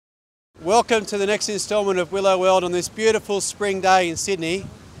Welcome to the next instalment of Willow World on this beautiful spring day in Sydney.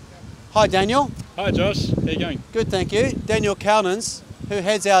 Hi Daniel. Hi Josh, how you going? Good, thank you. Daniel Kalnins, who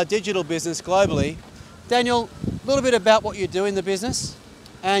heads our digital business globally. Daniel, a little bit about what you do in the business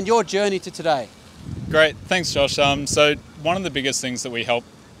and your journey to today. Great, thanks Josh. So one of the biggest things that we help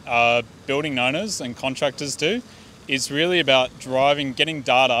building owners and contractors do is really about getting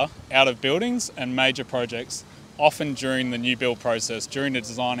data out of buildings and major projects, often during the new build process, during the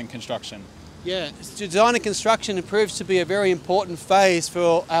design and construction. Yeah, design and construction proves to be a very important phase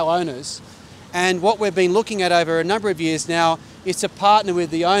for our owners. And what we've been looking at over a number of years now is to partner with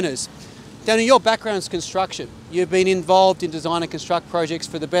the owners. Daniel, your background is construction. You've been involved in design and construct projects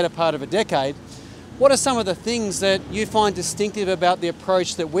for the better part of a decade. What are some of the things that you find distinctive about the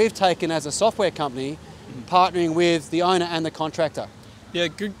approach that we've taken as a software company, partnering with the owner and the contractor? Yeah,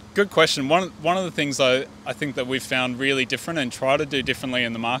 good question. One of the things I think that we've found really different and try to do differently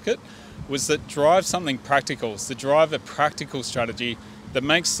in the market was that drive something practical, so drive a practical strategy that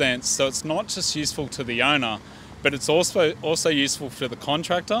makes sense, so it's not just useful to the owner, but it's also useful for the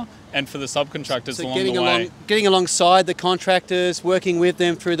contractor and for the subcontractors along the way. Getting alongside the contractors, working with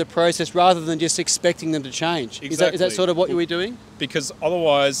them through the process rather than just expecting them to change. Exactly. Is that sort of what you're doing? Because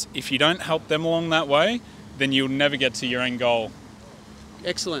otherwise, if you don't help them along that way, then you'll never get to your end goal.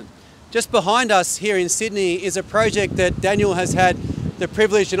 Excellent. Just behind us here in Sydney is a project that Daniel has had the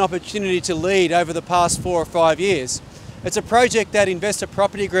privilege and opportunity to lead over the past 4 or 5 years. It's a project that Investa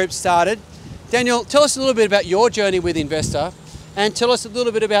Property Group started. Daniel, tell us a little bit about your journey with Investa and tell us a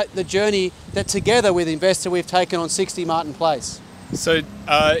little bit about the journey that together with Investa we've taken on 60 Martin Place. So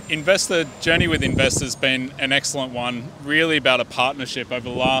Investa journey with Investa has been an excellent one, really about a partnership over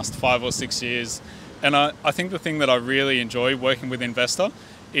the last 5 or 6 years. And I think the thing that I really enjoy working with Investa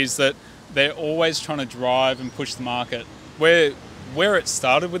is that they're always trying to drive and push the market. Where it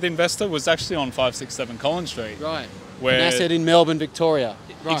started with Investa was actually on 567 Collins Street. Right, an asset in Melbourne, Victoria.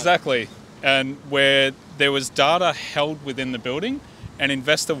 Right. Exactly, and where there was data held within the building and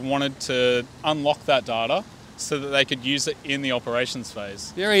Investa wanted to unlock that data so that they could use it in the operations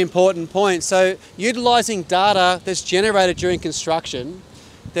phase. Very important point. So utilising data that's generated during construction,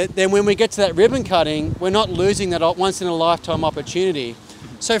 then when we get to that ribbon cutting, we're not losing that once in a lifetime opportunity.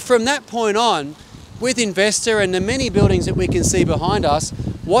 So from that point on, with Investa and the many buildings that we can see behind us,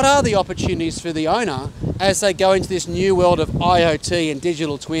 what are the opportunities for the owner as they go into this new world of IoT and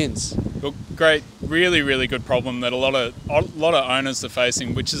digital twins? Look, great, really good problem that a lot of owners are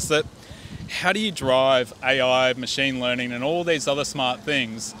facing, which is that how do you drive AI, machine learning and all these other smart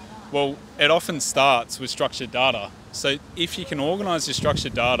things? Well, it often starts with structured data. So if you can organise your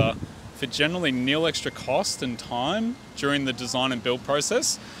structured data for generally nil extra cost and time during the design and build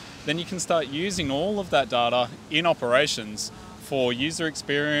process, then you can start using all of that data in operations for user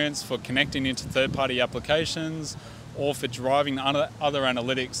experience, for connecting into third-party applications, or for driving other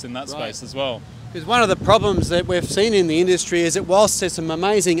analytics in that space as well. Because one of the problems that we've seen in the industry is that whilst there's some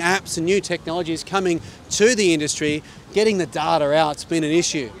amazing apps and new technologies coming to the industry, getting the data out's been an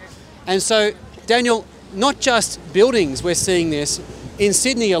issue. And so, Daniel, not just buildings, we're seeing this. In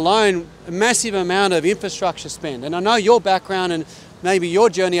Sydney alone, a massive amount of infrastructure spend. And I know your background and maybe your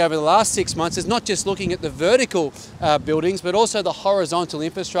journey over the last 6 months is not just looking at the vertical buildings, but also the horizontal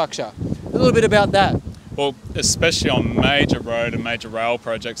infrastructure. A little bit about that. Well, especially on major road and major rail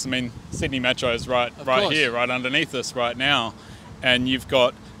projects. I mean, Sydney Metro is right here, right underneath us right now. And you've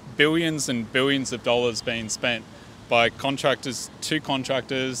got billions and billions of dollars being spent by contractors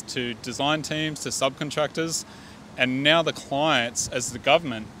to design teams to subcontractors. And now the clients, as the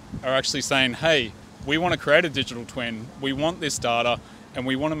government, are actually saying, hey, we want to create a digital twin, we want this data, and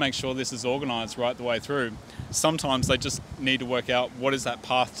we want to make sure this is organised right the way through. Sometimes they just need to work out what is that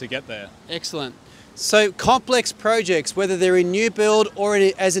path to get there. Excellent. So complex projects, whether they're in new build or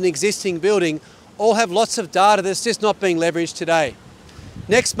as an existing building, all have lots of data that's just not being leveraged today.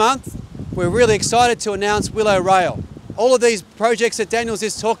 Next month, we're really excited to announce Willow Rail. All of these projects that Daniel's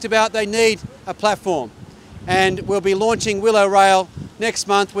just talked about, they need a platform. And we'll be launching Willow Rail next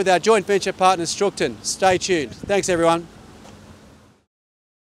month with our joint venture partner Structon. Stay tuned. Thanks everyone.